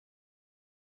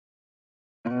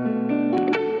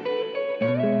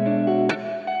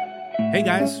Hey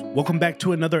guys, welcome back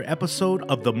to another episode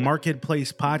of the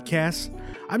Marketplace Podcast.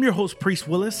 I'm your host, Priest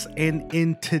Willis, and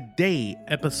in today,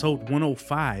 episode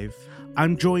 105,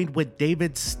 I'm joined with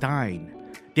David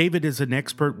Stein. David is an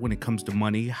expert when it comes to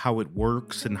money, how it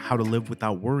works, and how to live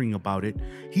without worrying about it.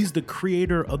 He's the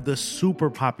creator of the super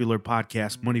popular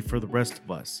podcast, Money for the Rest of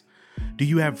Us. Do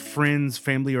you have friends,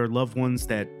 family, or loved ones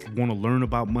that want to learn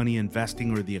about money,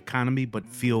 investing, or the economy, but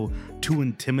feel too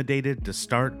intimidated to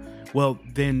start? Well,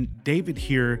 then David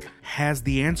here has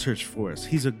the answers for us.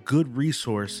 He's a good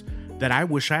resource that I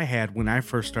wish I had when I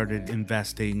first started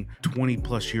investing 20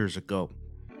 plus years ago.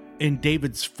 In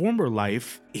David's former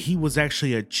life, he was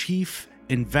actually a chief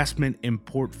investment and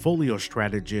portfolio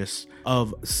strategist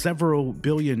of several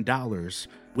 $billion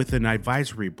with an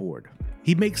advisory board.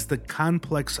 He makes the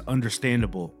complex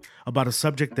understandable about a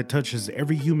subject that touches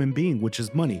every human being, which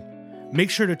is money. Make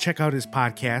sure to check out his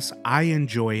podcast. I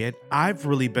enjoy it. I've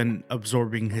really been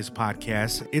absorbing his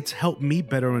podcast. It's helped me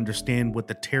better understand what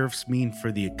the tariffs mean for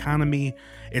the economy.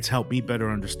 It's helped me better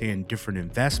understand different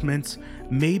investments,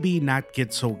 maybe not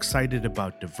get so excited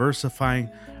about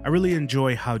diversifying. I really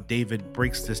enjoy how David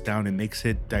breaks this down and makes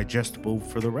it digestible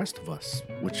for the rest of us,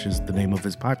 which is the name of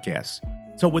his podcast.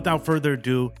 So without further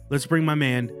ado, let's bring my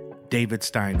man, David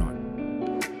Stein, on.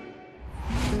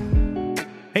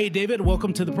 Hey, David,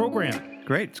 welcome to the program.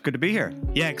 Great. It's good to be here.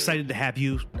 Yeah, excited to have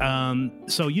you.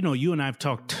 So, you and I have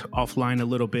talked offline a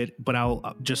little bit, but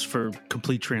I'll just for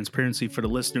complete transparency for the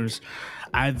listeners,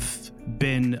 I've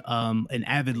been an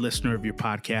avid listener of your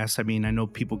podcast. I mean, I know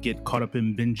people get caught up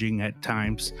in binging at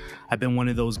times. I've been one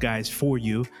of those guys for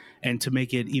you. And to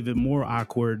make it even more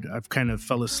awkward, I've kind of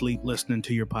fell asleep listening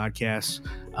to your podcast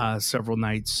several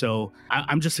nights. So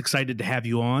I'm just excited to have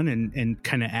you on and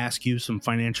kind of ask you some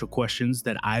financial questions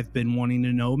that I've been wanting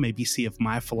to know, maybe see if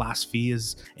my philosophy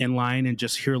is in line and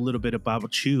just hear a little bit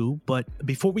about you. But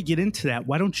before we get into that,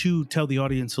 why don't you tell the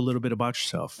audience a little bit about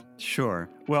yourself? Sure.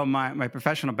 Well, my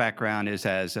professional background is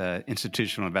as an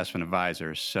institutional investment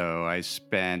advisor. So I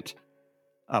spent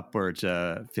upwards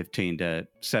of 15 to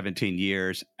 17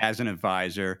 years as an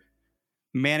advisor,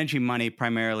 managing money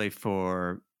primarily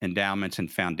for endowments and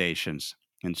foundations.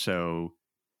 And so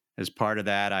as part of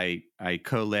that, I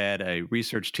co-led a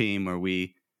research team where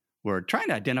we were trying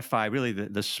to identify really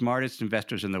the smartest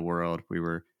investors in the world. We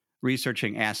were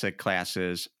researching asset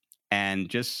classes and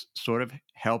just sort of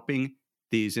helping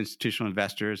these institutional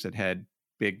investors that had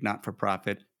big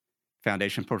not-for-profit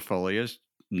foundation portfolios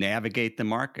navigate the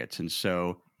markets. And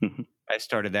so I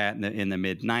started that in the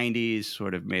mid 90s,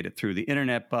 sort of made it through the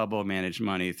internet bubble, managed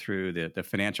money through the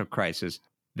financial crisis,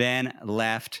 then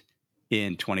left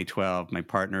in 2012. My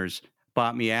partners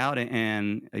bought me out.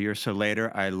 And a year or so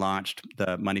later, I launched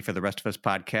the Money for the Rest of Us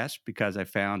podcast because I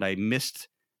found I missed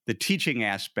the teaching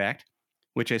aspect,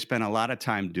 which I spent a lot of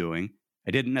time doing.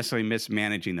 I didn't necessarily miss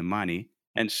managing the money.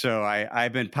 And so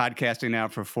I've been podcasting now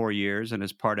for 4 years. And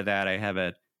as part of that, I have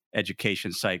an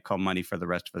education site called Money for the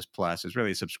Rest of Us Plus. It's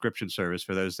really a subscription service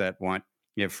for those that want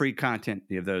free content.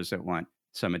 You have those that want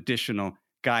some additional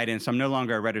guidance. I'm no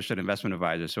longer a registered investment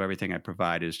advisor, so everything I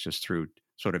provide is just through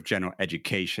sort of general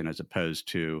education as opposed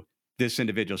to this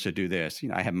individual should do this.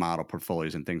 I have model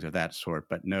portfolios and things of that sort,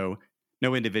 but no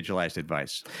individualized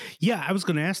advice. Yeah, I was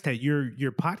going to ask that.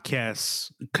 Your podcasts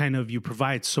you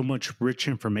provide so much rich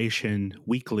information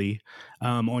weekly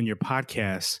on your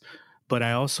podcasts. But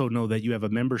I also know that you have a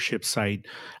membership site.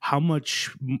 How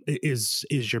much is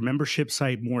your membership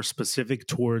site more specific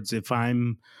towards I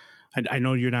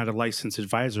know you're not a licensed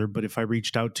advisor, but if I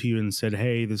reached out to you and said,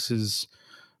 hey, this is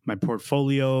my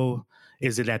portfolio,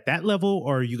 is it at that level?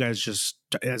 Or are you guys just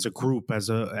as a group, as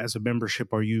a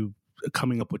membership, are you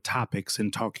coming up with topics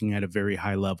and talking at a very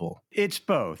high level? It's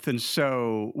both. And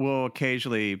so we'll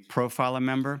occasionally profile a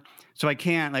member. So I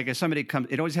can't, if somebody comes,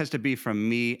 it always has to be from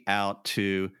me out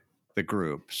to the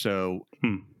group. So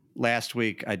last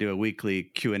week I do a weekly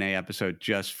Q&A episode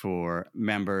just for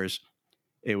members.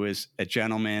 It was a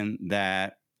gentleman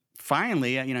that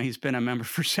finally, he's been a member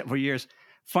for several years,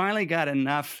 finally got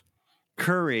enough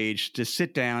courage to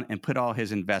sit down and put all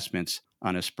his investments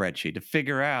on a spreadsheet to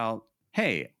figure out,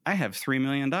 hey, I have $3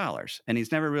 million. And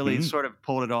he's never really sort of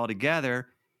pulled it all together.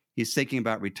 He's thinking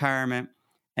about retirement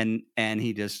and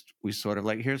we sort of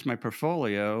here's my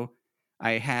portfolio.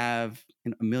 I have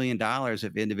 $1 million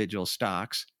of individual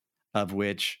stocks, of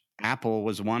which Apple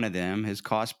was one of them. His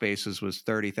cost basis was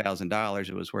 $30,000.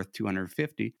 It was worth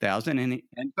 $250,000.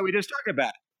 And so we just talked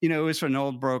about it. It was from an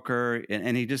old broker,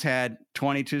 and he just had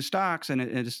 22 stocks,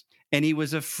 and he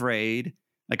was afraid,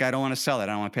 I don't want to sell it. I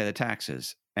don't want to pay the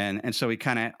taxes. And so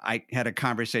I had a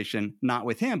conversation, not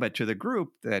with him, but to the group,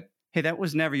 that hey, that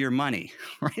was never your money,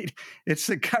 right? It's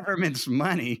the government's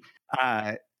money.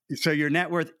 Uh, so your net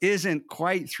worth isn't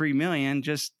quite 3 million,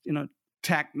 just,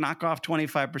 knock off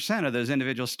 25% of those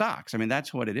individual stocks. I mean,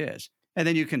 that's what it is. And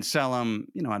then you can sell them,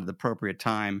 at the appropriate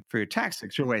time for your tax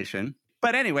situation.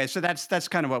 But anyway, so that's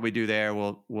kind of what we do there.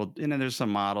 We'll there's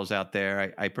some models out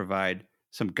there. I provide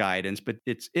some guidance, but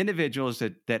it's individuals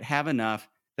that have enough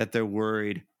that they're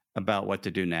worried about what to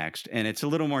do next. And it's a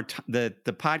little more, the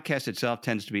podcast itself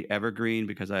tends to be evergreen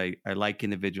because I like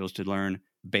individuals to learn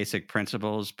basic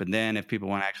principles. But then if people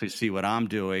want to actually see what I'm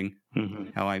doing,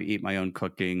 how I eat my own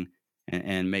cooking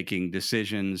and making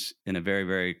decisions in a very,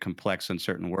 very complex,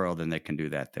 uncertain world, then they can do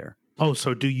that there. Oh,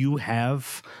 so do you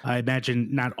have, I imagine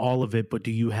not all of it, but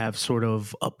do you have sort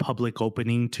of a public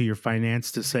opening to your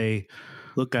finance to say,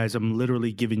 look, guys, I'm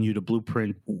literally giving you the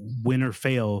blueprint, win or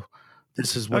fail,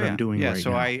 this is what I'm doing right now.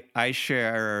 Yeah, so I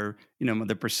share,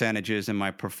 the percentages in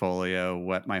my portfolio,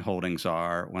 what my holdings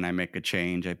are. When I make a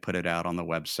change, I put it out on the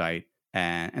website.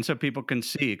 And so people can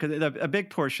see, because a big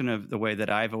portion of the way that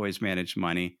I've always managed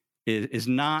money is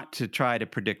not to try to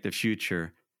predict the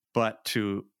future, but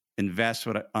to invest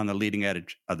on the leading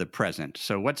edge of the present.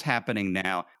 So what's happening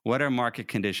now? What are market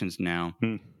conditions now?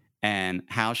 And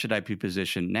how should I be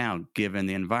positioned now, given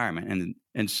the environment?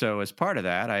 And so as part of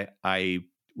that, I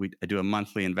do a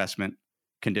monthly investment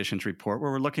conditions report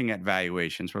where we're looking at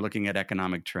valuations, we're looking at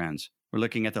economic trends, we're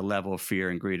looking at the level of fear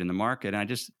and greed in the market.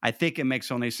 And I think it makes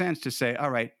only sense to say,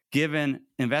 all right, given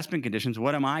investment conditions,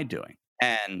 what am I doing?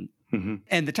 And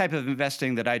the type of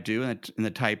investing that I do and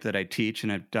the type that I teach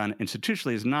and have done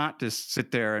institutionally is not to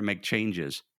sit there and make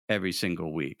changes every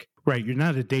single week. Right. You're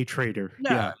not a day trader.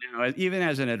 No. Even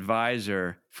as an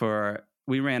advisor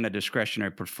we ran a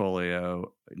discretionary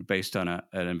portfolio based on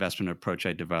an investment approach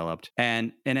I developed.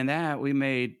 And in that, we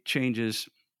made changes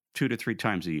 2 to 3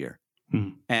 times a year.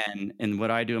 And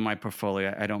what I do in my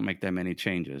portfolio, I don't make that many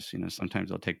changes.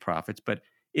 Sometimes I'll take profits, but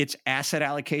it's asset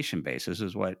allocation based. This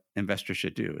is what investors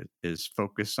should do, is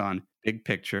focus on big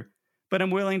picture. But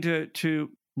I'm willing to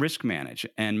risk manage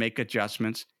and make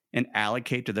adjustments and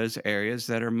allocate to those areas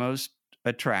that are most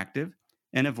attractive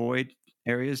and avoid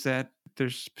areas that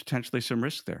there's potentially some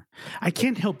risk there. I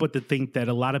can't help but to think that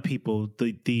a lot of people,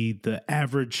 the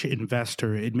average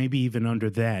investor, it may be even under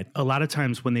that, a lot of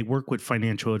times when they work with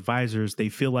financial advisors, they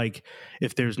feel like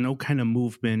if there's no kind of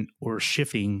movement or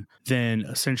shifting, then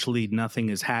essentially nothing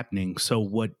is happening. So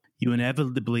what you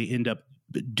inevitably end up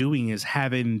doing is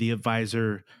having the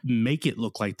advisor make it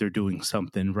look like they're doing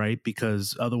something, right?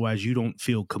 Because otherwise you don't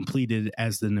feel completed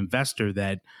as an investor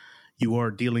that you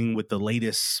are dealing with the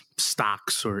latest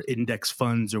stocks or index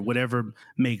funds or whatever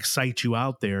may excite you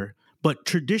out there. But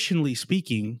traditionally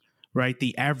speaking, right,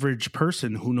 the average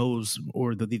person who knows,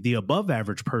 or the above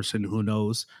average person who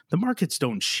knows, the markets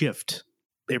don't shift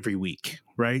every week,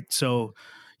 right? So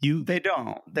they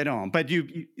don't. But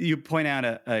you point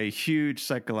out a huge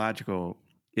psychological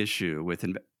issue with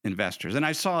investors, and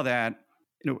I saw that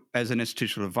as an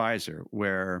institutional advisor,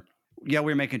 where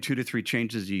we're making 2 to 3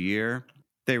 changes a year.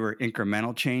 They were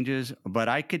incremental changes, but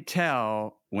I could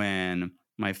tell when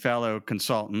my fellow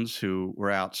consultants who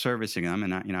were out servicing them,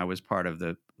 and I was part of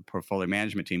the portfolio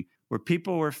management team, where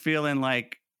people were feeling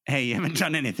like, hey, you haven't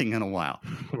done anything in a while.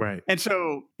 Right. And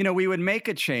so, we would make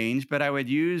a change, but I would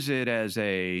use it as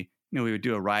we would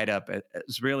do a write-up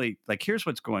as really like, here's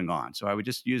what's going on. So I would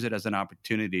just use it as an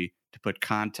opportunity to put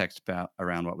context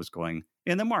around what was going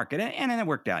in the market. And then it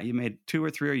worked out. You made 2 or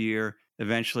 3 a year.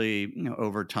 Eventually,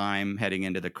 over time, heading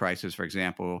into the crisis, for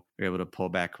example, you're able to pull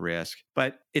back risk.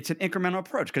 But it's an incremental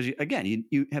approach because,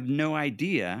 you have no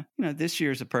idea. This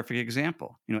year is a perfect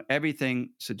example.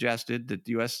 Everything suggested that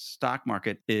the U.S. stock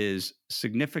market is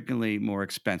significantly more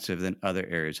expensive than other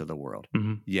areas of the world.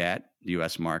 Yet, the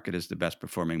U.S. market is the best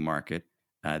performing market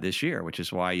this year, which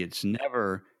is why it's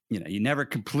never, you never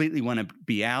completely want to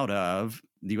be out of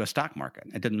the U.S. stock market.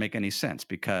 It doesn't make any sense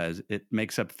because it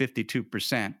makes up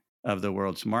 52% of the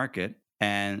world's market.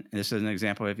 And this is an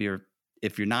example, if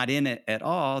you're not in it at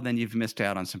all, then you've missed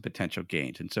out on some potential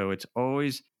gains. And so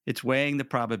it's weighing the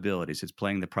probabilities, it's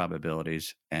playing the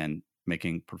probabilities and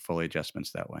making portfolio adjustments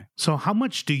that way. So how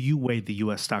much do you weigh the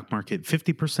U.S. stock market?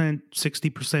 50%,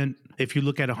 60%? If you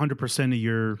look at 100% of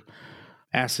your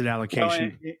asset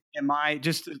allocation? Well,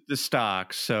 just the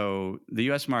stocks. So the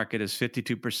U.S. market is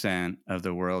 52% of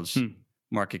the world's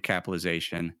market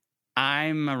capitalization.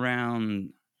 I'm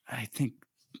around, I think,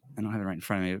 I don't have it right in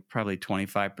front of me, probably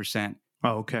 25%.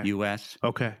 Oh, okay. U.S.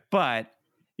 Okay. But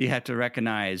you have to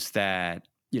recognize that,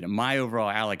 my overall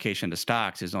allocation to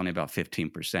stocks is only about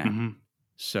 15%.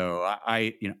 So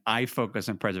I focus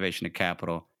on preservation of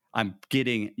capital. I'm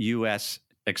getting U.S.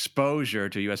 exposure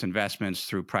to U.S. investments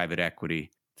through private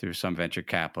equity, through some venture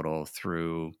capital,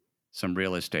 through some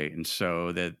real estate. And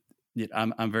so that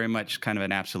I'm very much kind of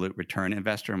an absolute return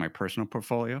investor in my personal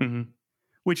portfolio,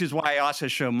 which is why I also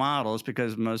show models,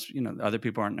 because most, other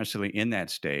people aren't necessarily in that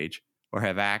stage or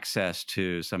have access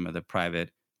to some of the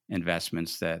private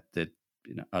investments that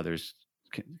others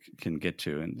can get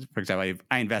to. And for example,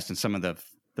 I invest in some of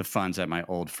the funds at my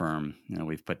old firm.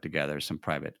 We've put together some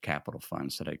private capital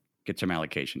funds that I get some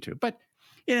allocation to. But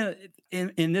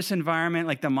in this environment,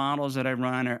 like the models that I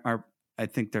run are I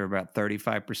think they're about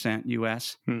 35%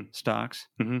 U.S. stocks.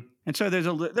 And so there's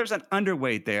an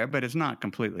underweight there, but it's not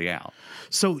completely out.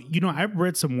 So, I've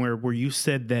read somewhere where you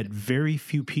said that very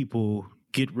few people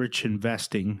get rich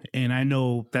investing. And I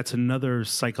know that's another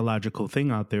psychological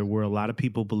thing out there where a lot of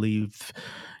people believe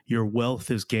your wealth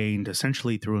is gained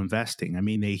essentially through investing. I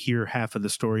mean, they hear half of the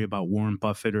story about Warren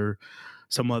Buffett or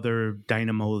some other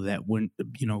dynamo that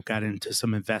got into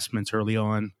some investments early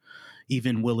on,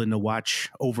 even willing to watch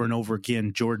over and over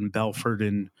again Jordan Belfort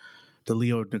and the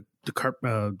Leo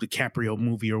DiCaprio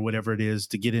movie or whatever it is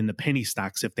to get into penny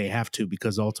stocks if they have to,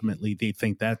 because ultimately they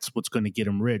think that's what's going to get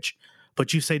them rich.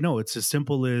 But you say, no, it's as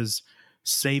simple as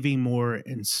saving more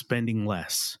and spending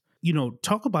less.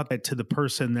 Talk about that to the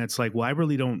person that's like, well, I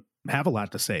really don't have a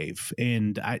lot to save.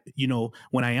 And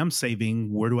when I am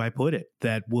saving, where do I put it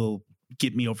that will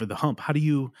get me over the hump? How do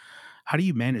you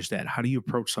manage that? How do you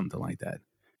approach something like that?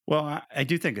 Well, I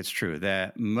do think it's true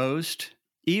that most,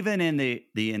 even in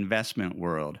the investment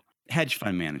world, hedge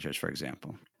fund managers, for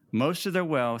example, most of their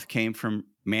wealth came from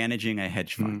managing a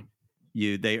hedge fund.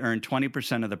 They earn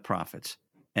 20% of the profits.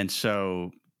 And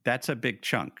so that's a big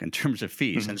chunk in terms of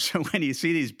fees. And so when you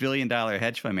see these billion-dollar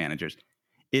hedge fund managers,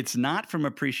 it's not from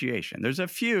appreciation. There's a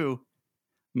few.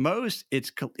 Most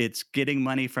it's getting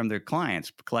money from their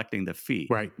clients, collecting the fee,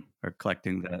 right, or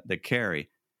collecting the carry.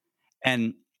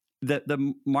 And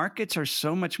the markets are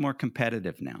so much more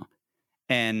competitive now.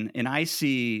 And I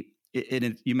see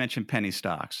it, you mentioned penny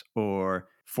stocks or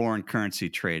foreign currency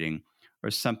trading or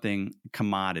something,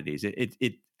 commodities.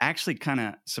 It actually kind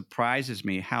of surprises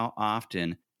me how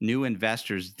often new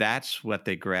investors, that's what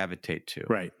they gravitate to.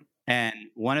 Right. And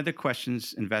one of the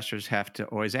questions investors have to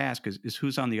always ask is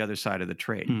who's on the other side of the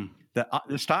trade?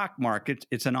 The stock market,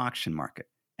 it's an auction market.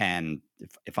 And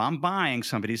if I'm buying,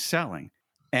 somebody's selling.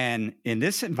 And in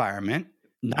this environment,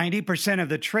 90% of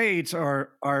the trades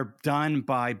are done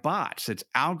by bots. It's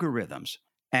algorithms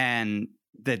and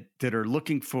that are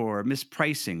looking for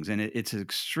mispricings, and it's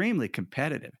extremely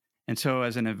competitive. And so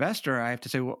as an investor, I have to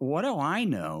say, well, what do I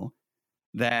know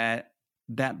that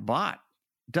bot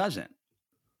doesn't?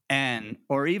 And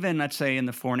or even, let's say, in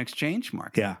the foreign exchange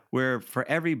market, where for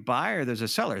every buyer, there's a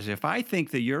seller. So if I think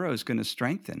the euro is going to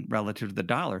strengthen relative to the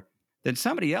dollar, then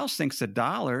somebody else thinks the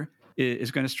dollar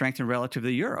is going to strengthen relative to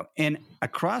the euro. And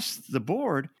across the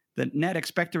board, the net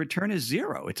expected return is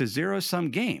zero. It's a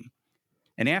zero-sum game.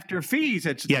 And after fees,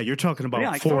 it's... Yeah, you're talking about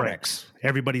like Forex.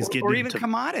 Everybody's getting or even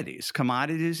commodities.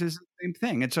 Commodities is the same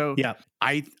thing. And so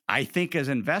I think as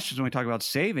investors, when we talk about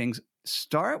savings,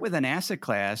 start with an asset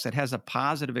class that has a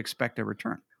positive expected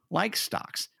return, like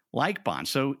stocks, like bonds.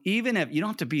 So even if you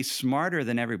don't have to be smarter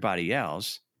than everybody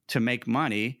else to make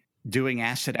money doing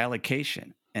asset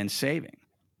allocation and saving.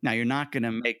 Now, you're not going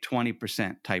to make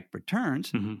 20% type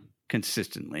returns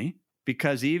consistently,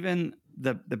 because even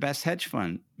the best hedge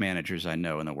fund managers I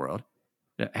know in the world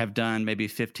have done maybe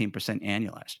 15%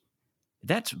 annualized.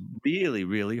 That's really,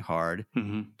 really hard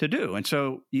to do. And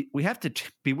so we have to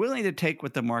be willing to take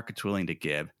what the market's willing to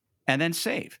give and then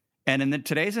save. And in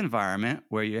today's environment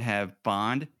where you have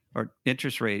bond or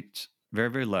interest rates very,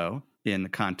 very low in the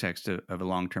context of a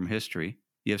long-term history,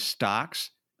 you have stocks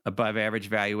above average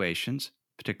valuations,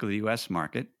 particularly the U.S.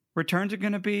 market, returns are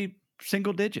going to be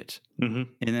single digits. And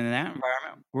in that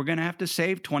environment, we're going to have to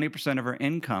save 20% of our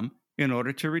income in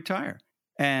order to retire.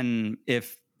 And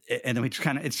then we just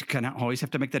kind of always have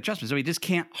to make that adjustment. So we just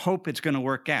can't hope it's going to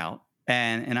work out.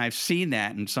 And I've seen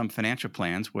that in some financial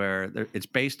plans where it's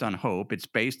based on hope. It's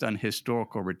based on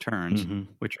historical returns,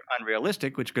 which are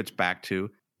unrealistic, which gets back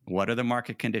to what are the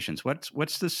market conditions?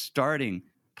 What's the starting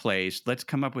place? Let's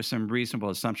come up with some reasonable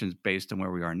assumptions based on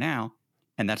where we are now.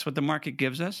 And that's what the market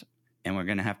gives us. And we're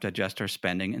going to have to adjust our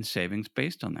spending and savings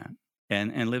based on that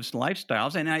and live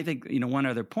lifestyles. And I think, one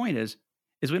other point is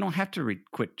we don't have to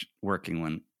quit working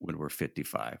when we're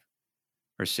 55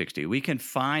 or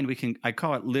 60. I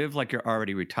call it live like you're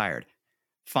already retired.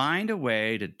 Find a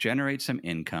way to generate some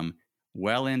income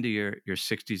well into your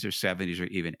 60s or 70s or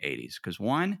even 80s. Because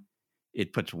one,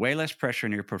 it puts way less pressure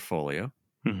on your portfolio.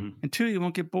 And two, you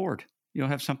won't get bored. You'll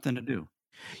have something to do.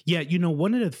 Yeah,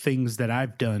 one of the things that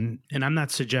I've done, and I'm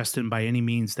not suggesting by any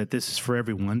means that this is for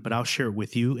everyone, but I'll share it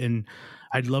with you. And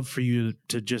I'd love for you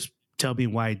to just tell me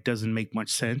why it doesn't make much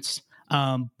sense.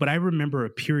 But I remember a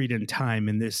period in time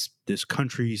in this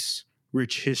country's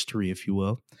rich history, if you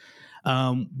will,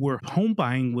 where home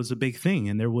buying was a big thing,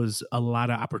 and there was a lot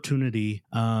of opportunity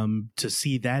to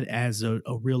see that as a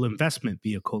real investment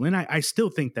vehicle. And I still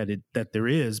think that there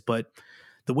is, but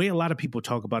the way a lot of people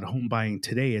talk about home buying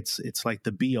today, it's like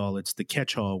the be all, it's the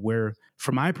catch all. Where,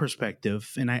 from my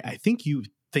perspective, and I think you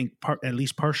think at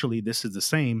least partially this is the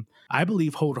same. I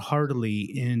believe wholeheartedly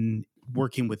in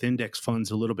working with index funds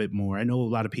a little bit more. I know a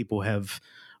lot of people have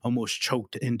almost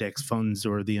choked index funds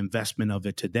or the investment of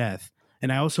it to death.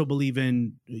 And I also believe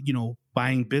in,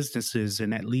 buying businesses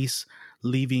and at least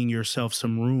leaving yourself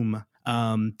some room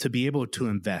to be able to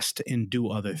invest and do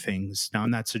other things. Now,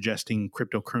 I'm not suggesting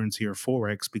cryptocurrency or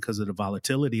Forex because of the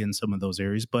volatility in some of those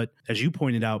areas, but as you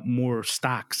pointed out, more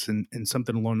stocks and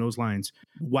something along those lines.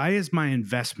 Why is my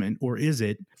investment, or is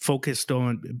it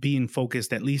being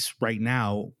focused, at least right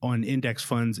now, on index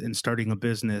funds and starting a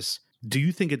business? Do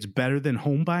you think it's better than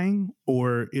home buying,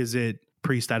 or is it,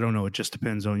 Priest? I don't know. It just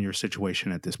depends on your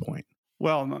situation at this point.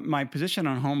 Well, my position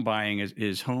on home buying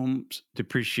is homes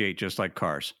depreciate just like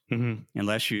cars,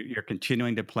 unless you're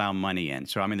continuing to plow money in.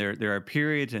 So, I mean, there are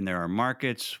periods and there are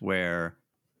markets where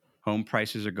home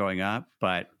prices are going up,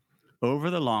 but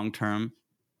over the long term,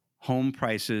 home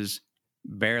prices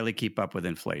barely keep up with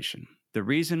inflation. The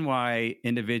reason why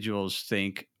individuals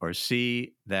think or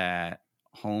see that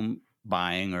home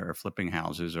buying or flipping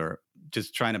houses or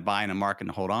just trying to buy in a market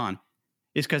and hold on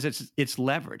is because it's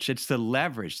leverage. It's the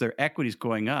leverage. Their equity's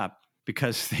going up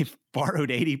because they've borrowed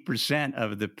 80%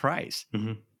 of the price.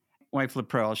 My wife,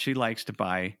 LaPrel, she likes to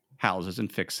buy houses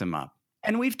and fix them up.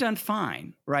 And we've done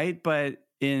fine, right? But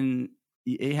you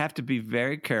have to be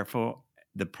very careful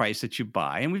the price that you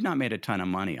buy. And we've not made a ton of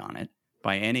money on it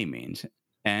by any means.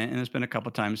 And there's been a couple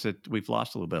of times that we've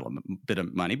lost a little bit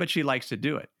of money, but she likes to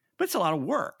do it. But it's a lot of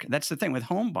work. That's the thing with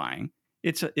home buying.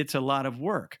 It's a lot of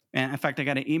work. And in fact, I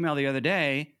got an email the other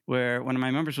day where one of my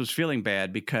members was feeling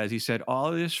bad because he said all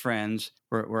of his friends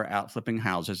were out flipping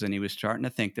houses and he was starting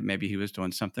to think that maybe he was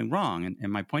doing something wrong.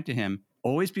 And my point to him,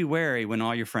 always be wary when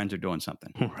all your friends are doing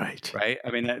something. Right. Right.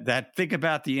 I mean, think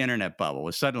about the internet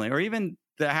bubble suddenly, or even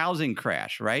the housing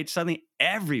crash, right? Suddenly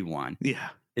everyone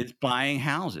is buying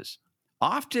houses,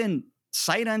 often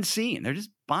sight unseen. They're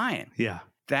just buying. Yeah.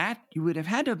 That you would have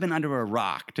had to have been under a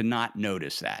rock to not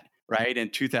notice that. Right, in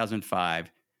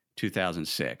 2005,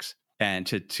 2006, and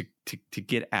to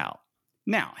get out.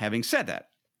 Now, having said that,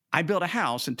 I built a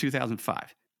house in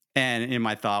 2005, and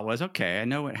my thought was, okay, I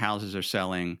know what houses are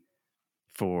selling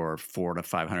for $400 to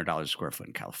 $500 a square foot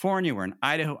in California. We're in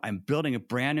Idaho. I'm building a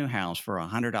brand new house for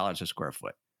 $100 a square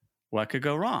foot. What could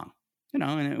go wrong?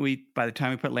 And by the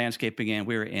time we put landscaping in,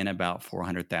 we were in about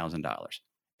 $400,000,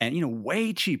 and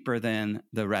way cheaper than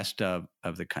the rest of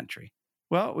the country.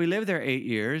 Well, we lived there 8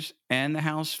 years, and the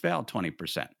house fell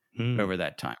 20% over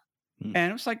that time. And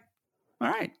it was like, all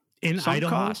right. In Idaho?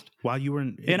 Cost. While you were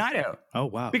in Idaho. Oh,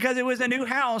 wow. Because it was a new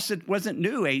house. It wasn't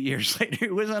new 8 years later.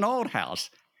 It was an old house.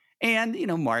 And,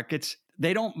 markets,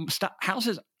 they don't stop.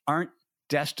 Houses aren't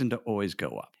destined to always go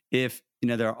up. If,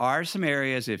 there are some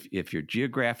areas, if you're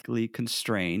geographically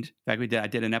constrained. In fact, I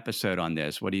did an episode on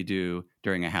this. What do you do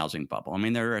during a housing bubble? I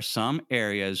mean, there are some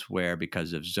areas where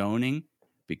because of zoning,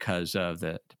 because of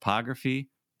the topography,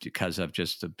 because of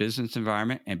just the business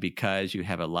environment, and because you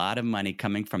have a lot of money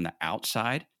coming from the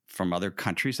outside, from other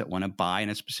countries that want to buy in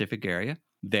a specific area,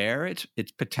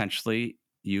 it's potentially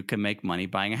you can make money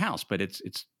buying a house. But it's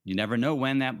you never know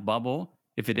when that bubble,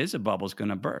 if it is a bubble, is going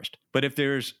to burst. But if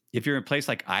you're in a place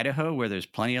like Idaho where there's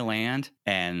plenty of land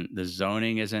and the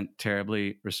zoning isn't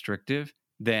terribly restrictive,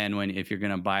 then if you're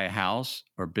going to buy a house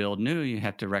or build new, you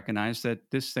have to recognize that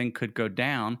this thing could go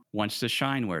down once the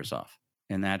shine wears off.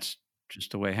 And that's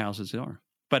just the way houses are.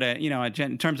 But,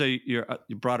 in terms of your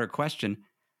broader question,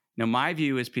 my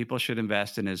view is people should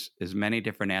invest in as many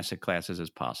different asset classes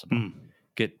as possible.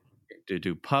 Get to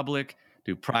do public,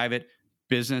 do private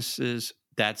businesses.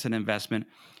 That's an investment.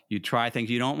 You try things.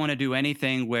 You don't want to do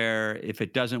anything where if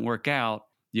it doesn't work out,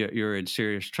 you're in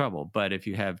serious trouble. But if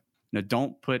you have,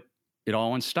 don't put it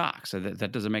all in stocks. So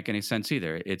that doesn't make any sense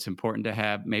either. It's important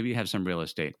to maybe you have some real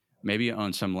estate. Maybe you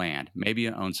own some land. Maybe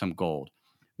you own some gold.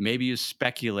 Maybe you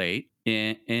speculate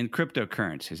in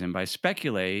cryptocurrencies. And by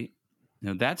speculate,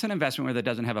 that's an investment where that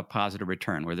doesn't have a positive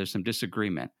return, where there's some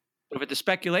disagreement. But with the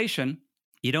speculation,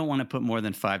 you don't want to put more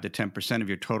than 5 to 10% of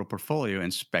your total portfolio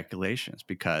in speculations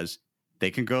because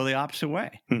they can go the opposite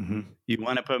way. Mm-hmm. You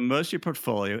want to put most of your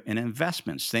portfolio in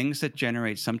investments, things that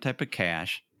generate some type of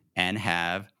cash and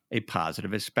have a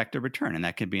positive expected return. And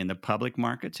that can be in the public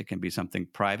markets. It can be something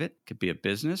private. It could be a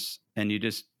business. And you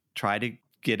just try to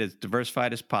get as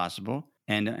diversified as possible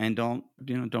and don't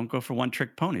go for one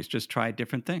trick ponies. Just try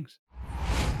different things.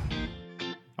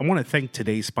 I want to thank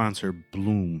today's sponsor,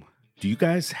 Bloom. Do you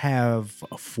guys have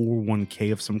a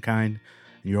 401k of some kind?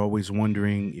 And you're always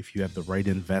wondering if you have the right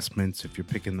investments, if you're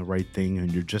picking the right thing,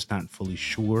 and you're just not fully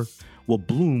sure? Well,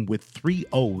 Bloom with 3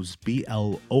 O's,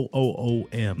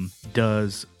 Bloom,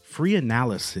 does free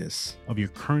analysis of your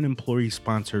current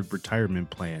employee-sponsored retirement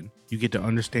plan. You get to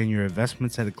understand your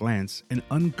investments at a glance and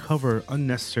uncover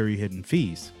unnecessary hidden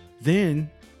fees. Then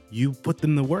you put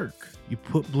them to work. You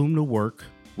put Bloom to work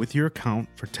with your account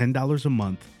for $10 a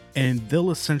month, and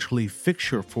they'll essentially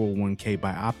fix your 401k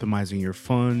by optimizing your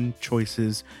fund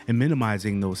choices and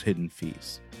minimizing those hidden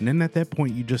fees. And then at that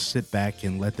point, you just sit back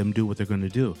and let them do what they're going to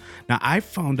do. Now, I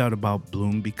found out about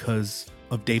Bloom because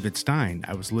of David Stein.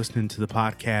 I was listening to the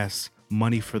podcast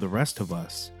Money for the Rest of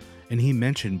Us, and he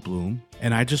mentioned Bloom,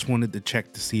 and I just wanted to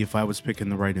check to see if I was picking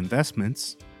the right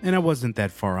investments. And I wasn't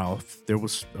that far off. There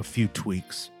was a few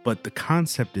tweaks, but the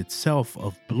concept itself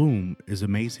of Bloom is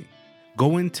amazing.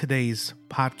 Go in today's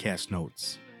podcast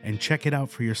notes and check it out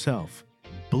for yourself.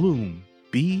 Bloom,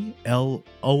 Bloom,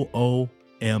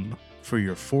 for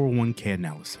your 401k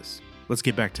analysis. Let's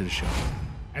get back to the show.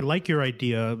 I like your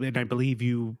idea, and I believe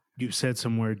you said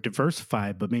somewhere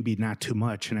diversify, but maybe not too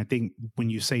much. And I think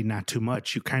when you say not too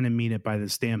much, you kind of mean it by the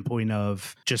standpoint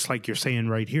of, just like you're saying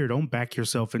right here, don't back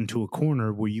yourself into a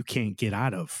corner where you can't get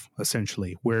out of,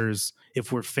 essentially. Whereas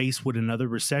if we're faced with another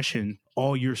recession,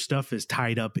 all your stuff is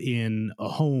tied up in a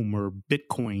home or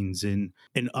Bitcoins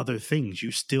and other things.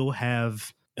 You still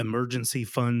have emergency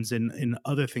funds and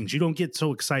other things. You don't get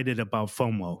so excited about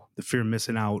FOMO, the fear of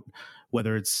missing out,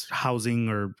 whether it's housing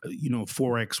or,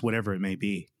 Forex, whatever it may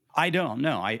be. I don't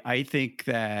know. I think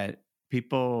that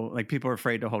people are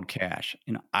afraid to hold cash.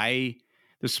 The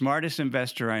smartest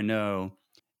investor I know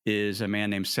is a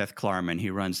man named Seth Klarman. He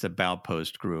runs the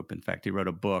Baupost Group. In fact, he wrote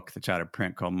a book that's out of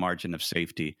print called Margin of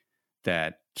Safety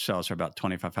that sells for about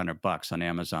 $2,500 on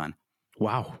Amazon.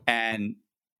 Wow. And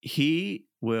he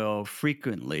will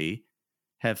frequently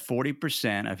have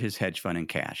 40% of his hedge fund in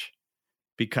cash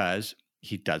because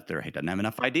he doesn't have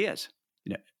enough ideas.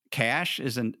 Cash you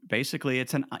have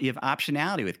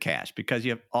optionality with cash because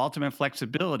you have ultimate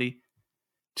flexibility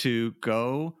to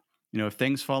go, if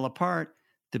things fall apart,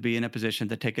 to be in a position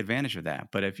to take advantage of that.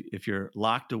 But if you're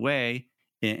locked away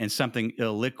in something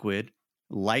illiquid,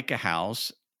 like a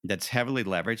house that's heavily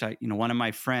leveraged, one of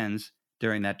my friends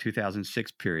during that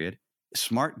 2006 period,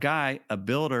 smart guy, a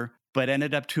builder, but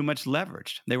ended up too much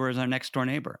leveraged. They were our next door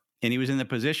neighbor. And he was in the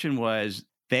position was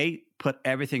they put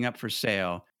everything up for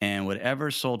sale, and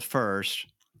whatever sold first,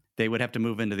 they would have to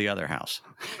move into the other house.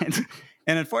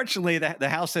 And unfortunately, the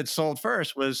house that sold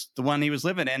first was the one he was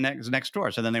living in next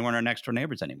door. So then they weren't our next door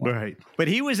neighbors anymore. Right. But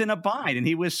he was in a bind, and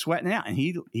he was sweating out. And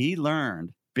he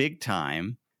learned big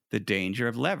time the danger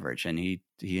of leverage, and he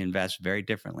invests very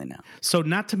differently now. So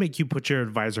not to make you put your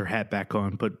advisor hat back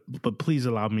on, but please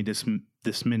allow me this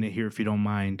minute here, if you don't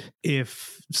mind.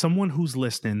 If someone who's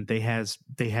listening, they have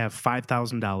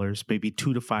 $5,000, maybe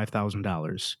 $2,000 to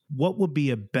 $5,000, what would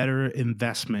be a better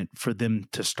investment for them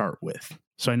to start with?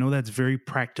 So I know that's very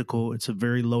practical. It's a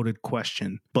very loaded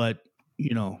question, but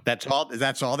that's all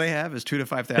they have is $2,000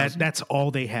 to $5,000. That's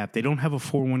all they have. They don't have a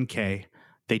 401k.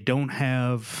 They don't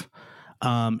have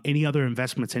any other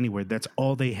investments anywhere. That's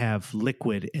all they have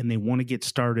liquid, and they want to get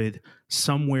started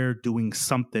somewhere doing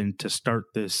something to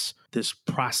start this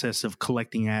process of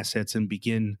collecting assets and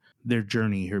begin their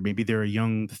journey here. Maybe they're a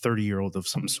young 30-year-old of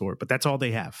some sort, but that's all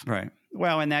they have. Right.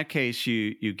 Well, in that case,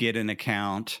 you get an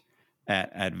account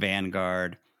at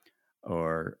Vanguard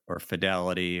or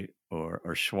Fidelity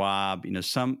or Schwab,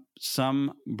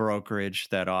 some brokerage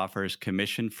that offers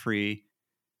commission-free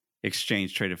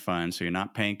exchange traded funds, so you're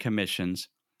not paying commissions.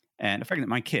 And in fact,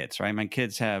 my kids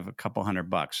have a couple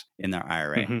 $100 in their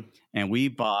IRA, Mm-hmm. and we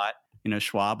bought.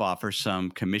 Schwab offers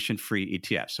some commission-free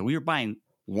ETFs, so we were buying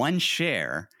one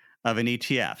share of an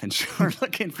ETF, and so we're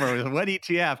looking for what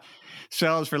ETF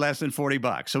sells for less than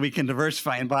 $40, so we can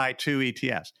diversify and buy 2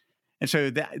 ETFs. And so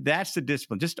that's the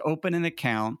discipline. Just open an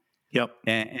account. Yep.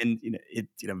 And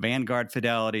Vanguard,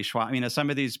 Fidelity, Schwab. Some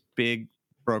of these big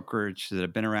brokerages that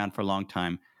have been around for a long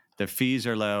time. The fees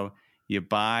are low. You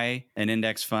buy an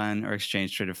index fund or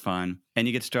exchange traded fund, and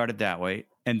you get started that way.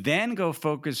 And then go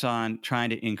focus on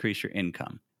trying to increase your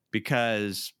income.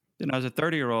 Because, as a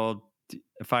 30-year-old,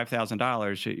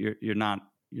 $5,000, you're not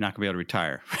you're not going to be able to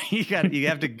retire. You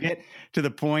have to get to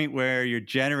the point where you're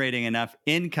generating enough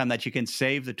income that you can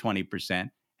save the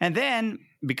 20%. And then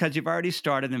because you've already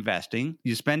started investing,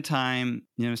 you spend time,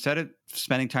 instead of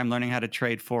spending time learning how to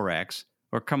trade Forex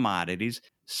or commodities,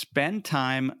 spend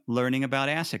time learning about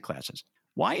asset classes.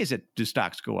 Why do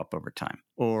stocks go up over time?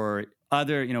 Or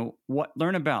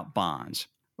learn about bonds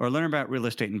or learn about real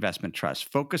estate investment trusts.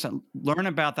 Learn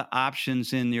about the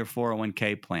options in your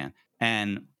 401k plan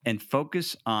and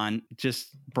focus on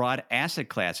just broad asset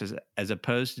classes as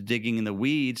opposed to digging in the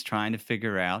weeds trying to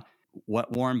figure out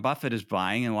what Warren Buffett is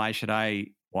buying and why should I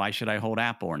hold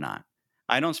Apple or not.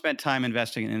 I don't spend time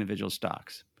investing in individual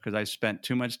stocks because I spent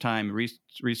too much time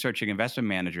researching investment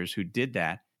managers who did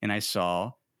that, and I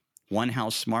saw one, how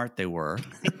smart they were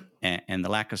and the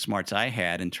lack of smarts I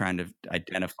had in trying to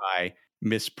identify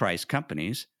mispriced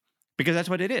companies, because that's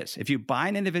what it is. If you buy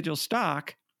an individual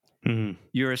stock,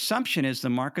 your assumption is the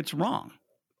market's wrong.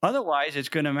 Otherwise, it's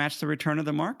going to match the return of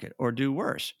the market or do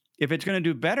worse. If it's going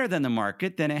to do better than the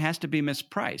market, then it has to be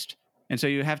mispriced. And so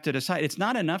you have to decide. It's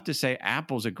not enough to say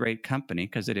Apple's a great company,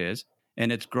 because it is,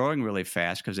 and it's growing really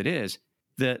fast because it is.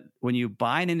 When you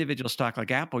buy an individual stock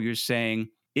like Apple, you're saying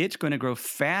it's going to grow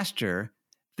faster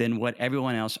than what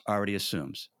everyone else already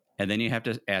assumes. And then you have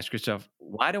to ask yourself,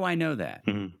 why do I know that?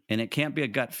 And it can't be a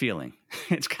gut feeling.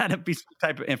 It's got to be some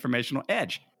type of informational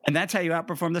edge. And that's how you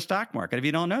outperform the stock market. If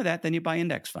you don't know that, then you buy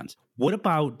index funds. What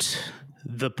about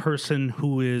the person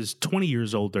who is 20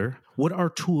 years older? What are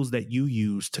tools that you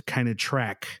use to kind of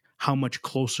track how much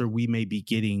closer we may be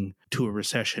getting to a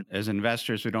recession? As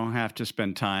investors, we don't have to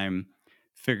spend time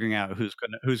figuring out who's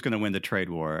going to win the trade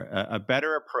war. A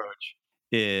better approach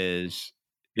is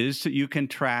that you can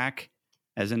track,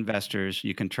 as investors,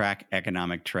 you can track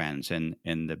economic trends. And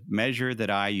the measure that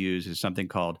I use is something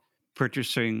called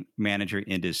Purchasing Manager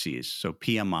Indices, so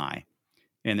PMI.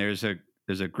 And there's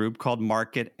a group called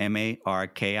Markit,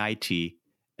 Markit,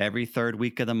 every third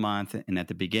week of the month. And at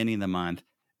the beginning of the month,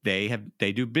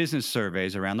 they do business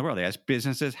surveys around the world. They ask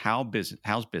businesses, how's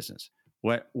business?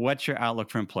 What's your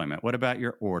outlook for employment? What about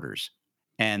your orders?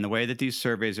 And the way that these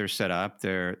surveys are set up,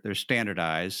 they're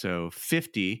standardized. So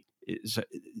 50 is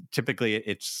typically,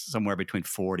 it's somewhere between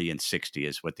 40 and 60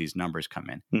 is what these numbers come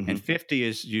in. And 50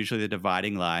 is usually the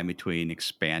dividing line between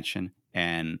expansion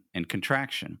and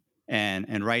contraction.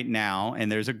 And right now,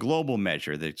 and there's a global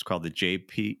measure that's called the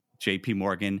JP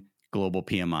Morgan Global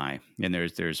PMI. And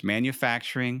there's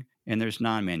manufacturing and there's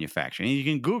non-manufacturing. And you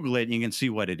can Google it and you can see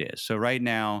what it is. So right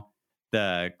now,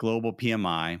 the global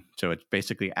PMI, so it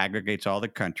basically aggregates all the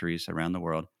countries around the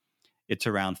world, it's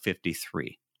around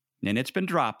 53. And it's been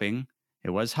dropping.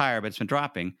 It was higher, but it's been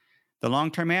dropping. The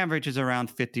long-term average is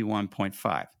around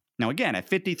 51.5. Now, again, at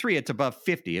 53, it's above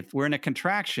 50. If we're in a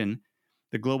contraction,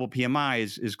 the global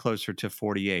PMI is closer to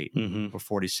 48 or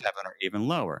 47 or even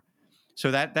lower.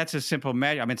 So that's a simple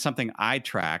measure. I mean, it's something I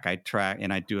track,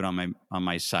 and I do it on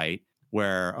my site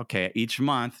where, okay, each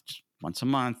month, once a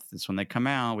month, that's when they come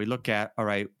out, we look at, all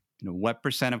right, what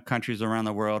percent of countries around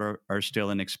the world are still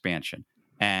in expansion?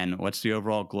 And what's the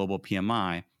overall global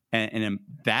PMI? And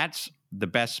that's the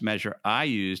best measure I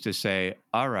use to say,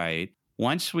 all right,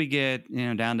 once we get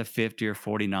down to 50 or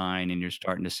 49 and you're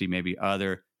starting to see maybe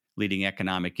other leading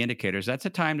economic indicators, that's a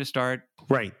time to start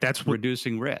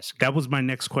reducing risk. That was my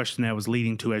next question that I was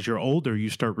leading to. As you're older,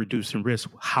 you start reducing risk.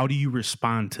 How do you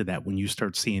respond to that when you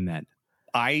start seeing that?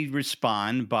 I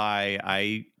respond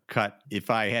I cut, if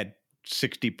I had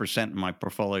 60% of my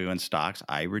portfolio in stocks,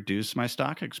 I reduce my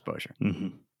stock exposure.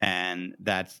 And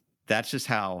that's just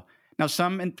how. Now,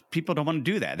 some people don't want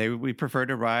to do that. We prefer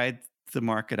to ride the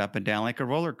market up and down like a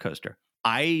roller coaster.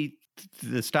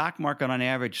 The stock market on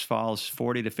average falls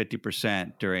 40 to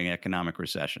 50% during economic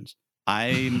recessions.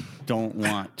 I don't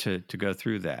want to go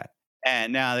through that.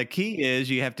 And now the key is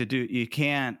you have to be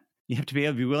able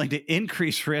to be willing to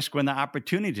increase risk when the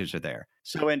opportunities are there.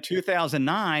 So in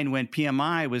 2009, when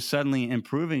PMI was suddenly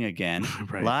improving again,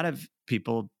 a lot of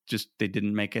people they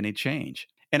didn't make any change.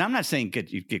 And I'm not saying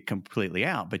you get completely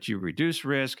out, but you reduce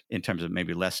risk in terms of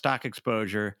maybe less stock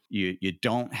exposure. You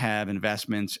don't have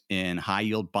investments in high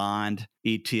yield bond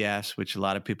ETFs, which a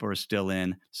lot of people are still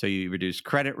in. So you reduce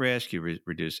credit risk, you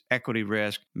reduce equity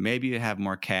risk. Maybe you have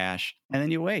more cash, and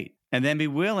then you wait. And then be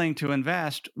willing to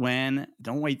invest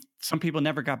don't wait. Some people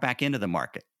never got back into the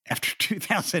market after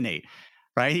 2008,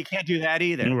 right? You can't do that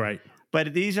either. Right.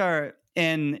 But these are,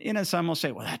 and some will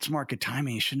say, well, that's market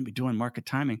timing. You shouldn't be doing market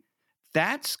timing.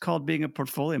 That's called being a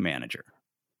portfolio manager.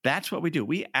 That's what we do.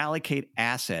 We allocate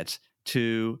assets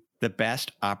to the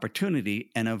best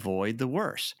opportunity and avoid the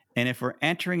worst. And if we're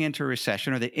entering into a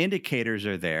recession or the indicators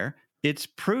are there, it's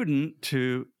prudent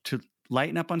to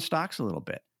lighten up on stocks a little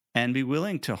bit and be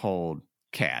willing to hold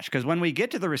cash. Because when we get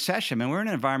to the recession, and we're in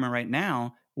an environment right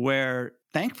now where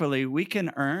thankfully we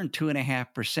can earn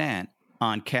 2.5%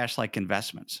 on cash-like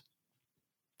investments.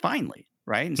 Finally,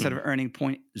 right? Instead of earning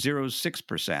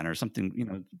 0.06% or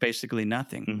something, basically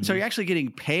nothing. Mm-hmm. So you're actually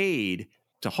getting paid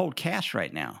to hold cash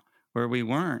right now, where we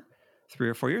weren't 3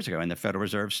 or 4 years ago. And the Federal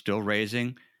Reserve's still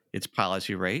raising its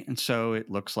policy rate. And so it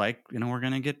looks like, we're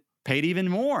going to get paid even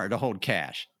more to hold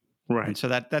cash. Right. And so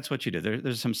that's what you do.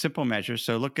 There's some simple measures.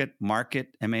 So look at market,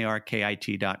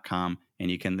 markit.com,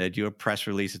 and they do a press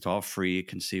release. It's all free. You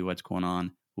can see what's going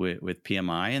on with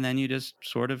PMI. And then you just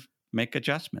sort of make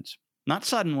adjustments. Not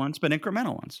sudden ones, but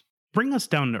incremental ones. Bring us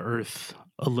down to earth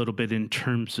a little bit in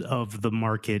terms of the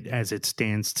market as it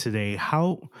stands today.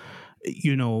 How,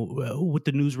 with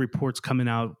the news reports coming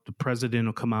out, the president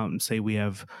will come out and say we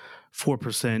have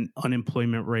 4%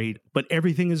 unemployment rate, but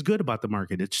everything is good about the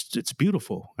market. It's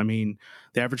beautiful. I mean,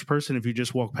 the average person, if you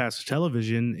just walk past the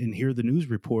television and hear the news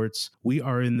reports, we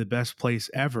are in the best place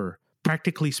ever.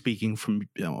 Practically speaking, from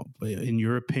in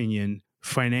your opinion,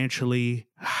 financially,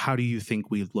 how do you think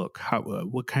we look?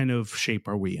 What kind of shape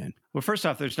are we in? Well, first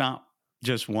off, there's not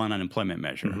just one unemployment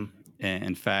measure. Mm-hmm.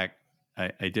 In fact,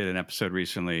 I did an episode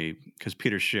recently because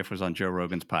Peter Schiff was on Joe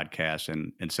Rogan's podcast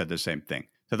and said the same thing.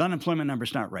 So the unemployment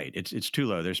number's not right. It's too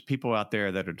low. There's people out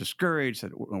there that are discouraged,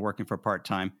 that are working for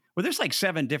part-time. Well, there's like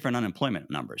 7 different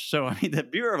unemployment numbers. So, I mean, the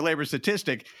Bureau of Labor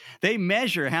Statistics, they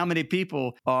measure how many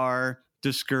people are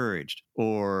discouraged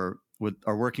or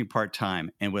are working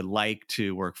part-time and would like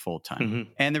to work full-time.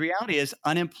 Mm-hmm. And the reality is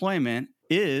unemployment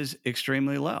is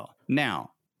extremely low.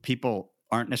 Now, people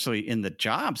aren't necessarily in the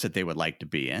jobs that they would like to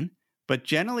be in, but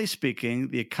generally speaking,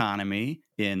 the economy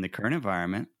in the current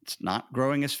environment, it's not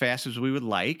growing as fast as we would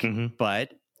like, mm-hmm.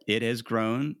 but it has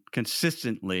grown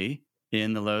consistently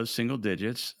in the low single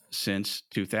digits since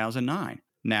 2009.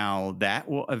 Now, that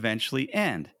will eventually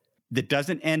end. That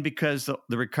doesn't end because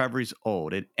the recovery's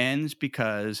old. It ends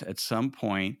because at some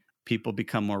point, people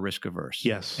become more risk averse.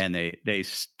 Yes. And they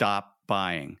stop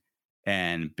buying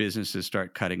and businesses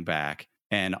start cutting back.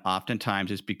 And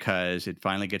oftentimes it's because it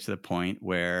finally gets to the point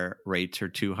where rates are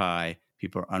too high,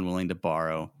 people are unwilling to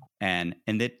borrow. And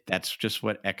that's just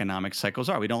what economic cycles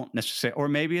are. We don't necessarily, or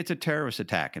maybe it's a terrorist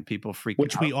attack and people freak out.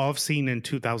 Which we all have seen in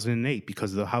 2008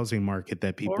 because of the housing market,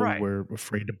 that people were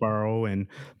afraid to borrow, and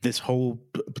this whole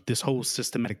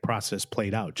systematic process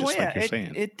played out, just like you're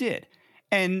saying. It did.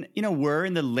 And, we're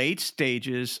in the late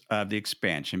stages of the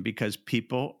expansion because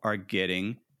people are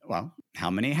getting,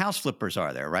 how many house flippers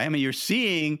are there, right? I mean, you're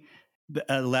seeing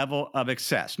a level of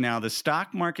excess. Now, the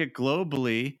stock market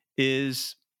globally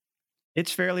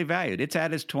it's fairly valued. It's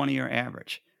at its 20-year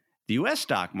average. The U.S.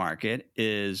 stock market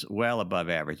is well above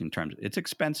average in terms of, it's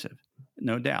expensive,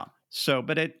 no doubt. So,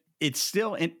 but it's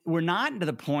still, we're not to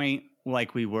the point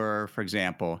like we were, for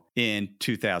example, in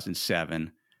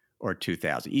 2007 or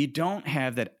 2000. You don't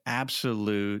have that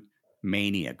absolute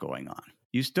mania going on.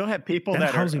 You still have people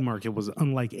that housing market was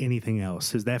unlike anything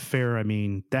else. Is that fair? I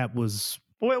mean, that was...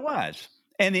 Well, it was.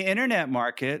 And the internet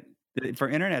market for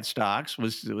internet stocks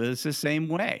was the same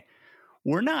way.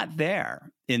 We're not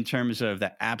there in terms of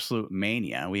the absolute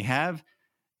mania. We have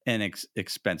an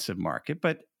expensive market,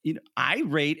 but I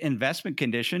rate investment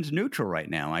conditions neutral right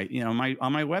now. On my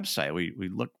website,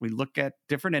 we look at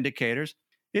different indicators.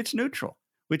 It's neutral,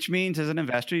 which means as an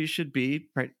investor, you should be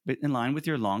right in line with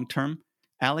your long-term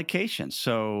allocation.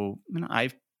 So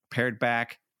I've pared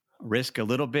back risk a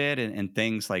little bit in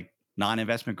things like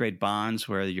non-investment grade bonds,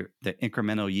 where the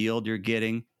incremental yield you're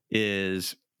getting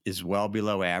is well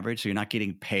below average. So you're not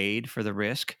getting paid for the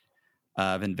risk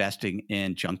of investing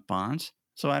in junk bonds.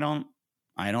 So I don't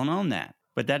own that.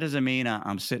 But that doesn't mean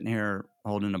I'm sitting here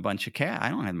holding a bunch of cash. I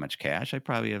don't have much cash. I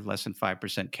probably have less than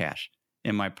 5% cash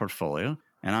in my portfolio.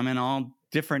 And I'm in all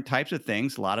different types of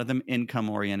things, a lot of them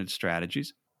income-oriented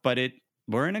strategies. But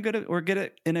we're in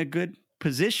a good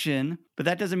position, but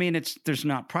that doesn't mean there's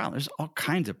not problems. There's all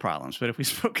kinds of problems. But if we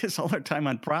focus all our time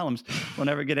on problems, we'll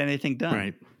never get anything done.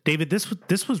 Right. David,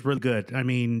 this was really good. I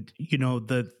mean,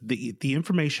 the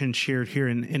information shared here,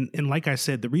 and like I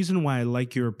said, the reason why I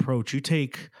like your approach, you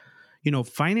take,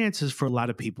 finances for a lot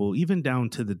of people, even down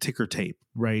to the ticker tape,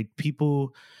 right?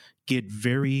 People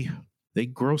they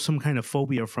grow some kind of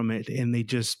phobia from it, and they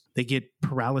get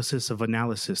paralysis of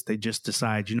analysis. They just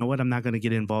decide, you know what, I'm not going to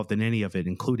get involved in any of it,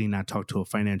 including not talk to a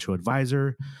financial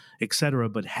advisor, et cetera.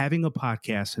 But having a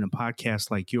podcast, and a podcast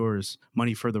like yours,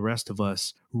 Money for the Rest of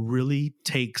Us, really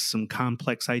takes some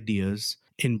complex ideas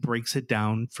and breaks it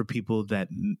down for people that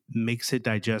makes it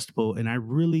digestible. And I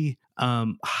really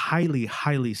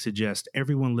highly suggest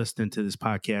everyone listening to this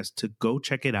podcast to go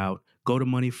check it out. Go to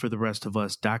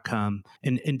moneyfortherestofus.com.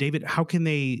 And David, how can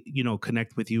they,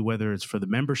 connect with you, whether it's for the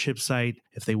membership site,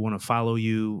 if they want to follow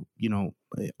you,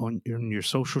 on your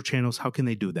social channels, how can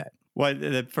they do that? Well,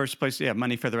 the first place,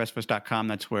 moneyfortherestofus.com.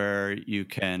 That's where you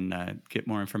can get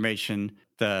more information.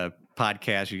 The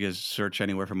podcast, you just search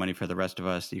anywhere for Money for the Rest of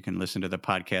Us. You can listen to the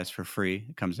podcast for free.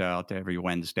 It comes out every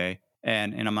Wednesday.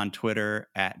 And I'm on Twitter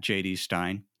at JD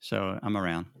Stein. So I'm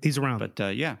around. He's around. But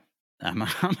I'm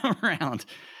around.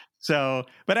 So,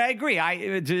 but I agree.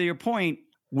 To your point,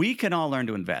 we can all learn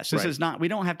to invest. This is not, we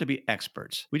don't have to be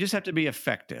experts. We just have to be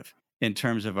effective in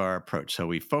terms of our approach. So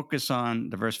we focus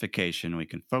on diversification. We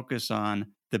can focus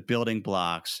on the building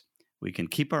blocks. We can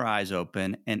keep our eyes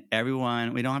open, and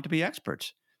we don't have to be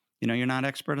experts. You're not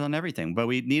expert on everything, but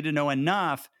we need to know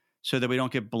enough so that we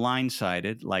don't get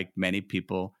blindsided like many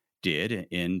people did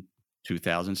in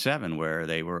 2007, where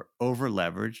they were over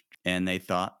leveraged and they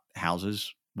thought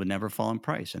houses would never fall in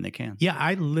price, and they can. Yeah,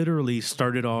 I literally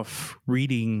started off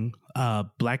reading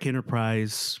Black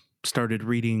Enterprise, started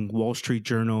reading Wall Street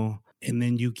Journal, and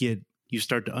then you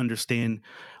start to understand,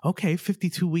 okay,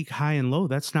 52-week high and low,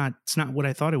 it's not what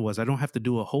I thought it was. I don't have to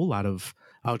do a whole lot of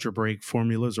algebraic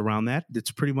formulas around that.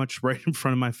 It's pretty much right in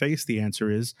front of my face, the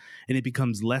answer is, and it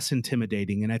becomes less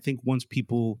intimidating. And I think once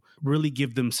people really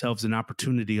give themselves an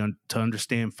opportunity to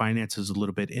understand finances a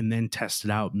little bit and then test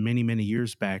it out, many, many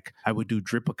years back, I would do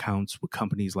drip accounts with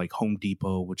companies like Home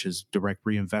Depot, which is direct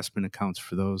reinvestment accounts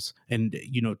for those. And,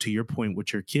 to your point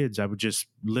with your kids, I would just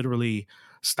literally,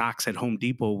 stocks at Home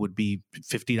Depot would be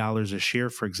 $50 a share,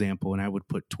 for example, and I would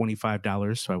put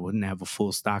 $25, so I wouldn't have a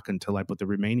full stock until I put the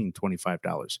remaining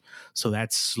 $25. So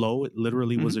that's slow. It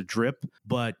literally was a drip,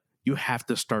 but you have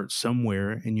to start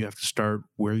somewhere, and you have to start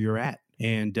where you're at.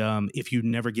 And if you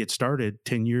never get started,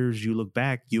 10 years, you look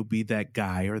back, you'll be that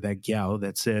guy or that gal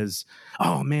that says,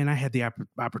 oh man, I had the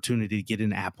opportunity to get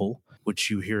an Apple,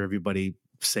 which you hear everybody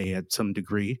say at some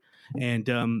degree. And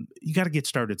you got to get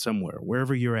started somewhere,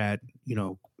 wherever you're at.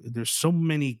 There's so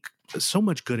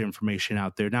much good information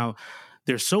out there. Now,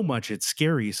 there's so much, it's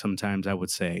scary sometimes, I would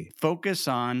say. Focus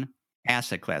on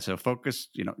asset class. So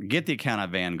get the account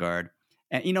at Vanguard.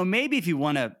 And, maybe if you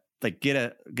want to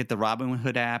get the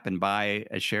Robinhood app and buy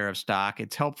a share of stock,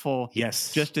 it's helpful.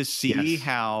 Yes. Just to see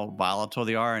how volatile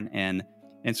they are and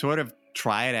sort of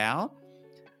try it out.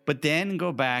 But then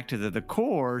go back to the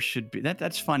core should be,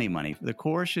 that's funny money. The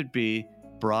core should be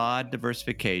broad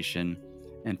diversification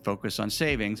and focus on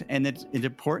savings. And it's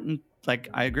important,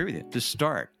 I agree with you, to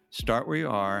start where you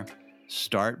are,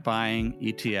 start buying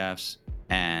ETFs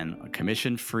and a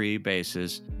commission-free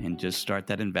basis, and just start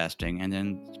that investing. And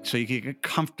then so you can get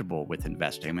comfortable with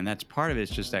investing. I mean, that's part of it, is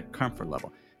just that comfort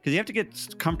level. Because you have to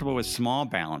get comfortable with small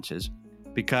balances.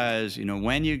 Because,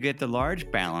 when you get the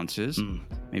large balances,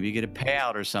 maybe you get a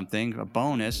payout or something, a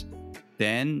bonus,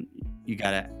 then you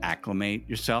got to acclimate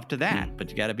yourself to that. But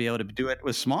you got to be able to do it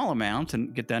with small amounts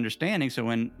and get the understanding. So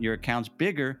when your account's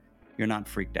bigger, you're not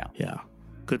freaked out. Yeah,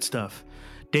 good stuff.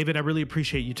 David, I really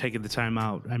appreciate you taking the time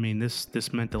out. I mean,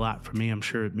 this meant a lot for me. I'm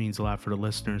sure it means a lot for the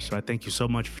listeners. So I thank you so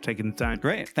much for taking the time.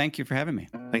 Great. Thank you for having me.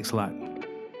 Thanks a lot.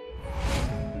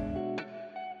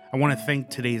 I want to thank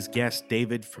today's guest,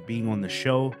 David, for being on the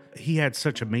show. He had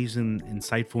such amazing,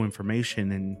 insightful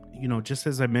information. And, just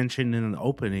as I mentioned in the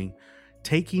opening,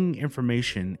 taking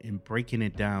information and breaking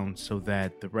it down so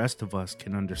that the rest of us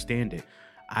can understand it.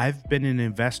 I've been an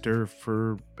investor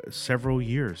for several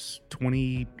years,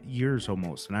 20 years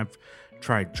almost, and I've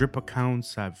tried drip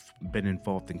accounts. I've been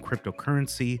involved in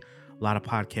cryptocurrency, a lot of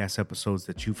podcast episodes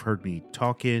that you've heard me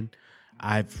talk in.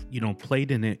 I've,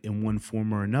 played in it in one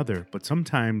form or another, but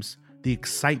sometimes the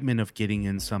excitement of getting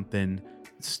in something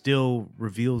still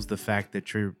reveals the fact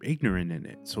that you're ignorant in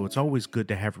it. So it's always good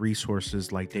to have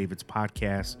resources like David's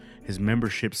podcast, his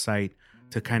membership site,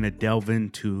 to kind of delve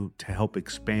into to help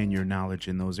expand your knowledge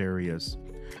in those areas.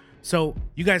 So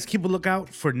you guys keep a lookout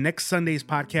for next Sunday's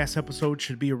podcast episode.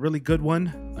 Should be a really good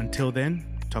one. Until then,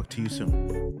 talk to you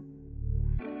soon.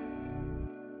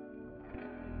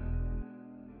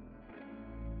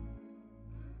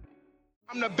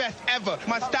 I'm the best ever.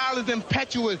 My style is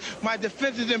impetuous. My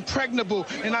defense is impregnable.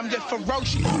 And I'm just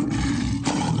ferocious.